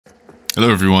Hello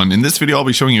everyone, in this video I'll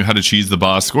be showing you how to cheese the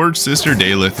boss Scourged Sister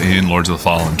Delyth in Lords of the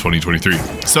Fallen 2023.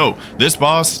 So, this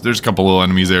boss, there's a couple little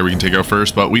enemies there we can take out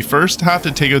first, but we first have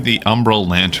to take out the umbral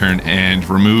lantern and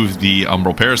remove the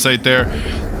umbral parasite there.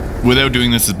 Without doing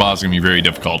this boss is going to be very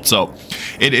difficult. So,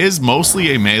 it is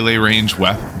mostly a melee range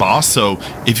boss, so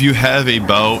if you have a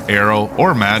bow, arrow,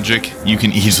 or magic, you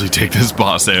can easily take this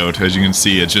boss out. As you can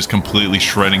see, it's just completely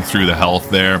shredding through the health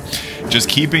there. Just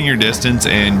keeping your distance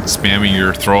and spamming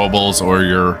your throwables or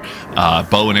your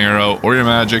bow and arrow or your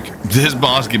magic, this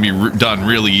boss can be done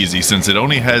really easy since it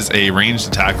only has a ranged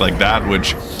attack like that,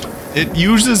 which it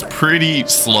uses pretty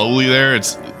slowly there.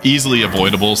 It's easily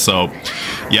avoidable, so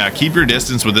yeah, keep your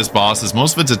distance with this boss as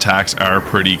most of its attacks are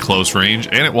pretty close range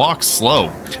and it walks slow.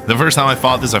 The first time I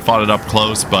fought this, I fought it up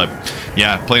close, but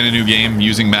yeah, playing a new game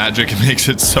using magic makes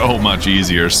it so much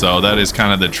easier. So that is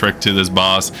kind of the trick to this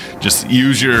boss. Just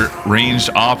use your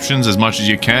ranged options as much as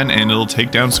you can and it'll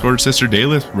take down Scourged Sister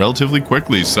Delyth relatively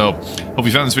quickly. So hope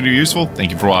you found this video useful.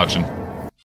 Thank you for watching.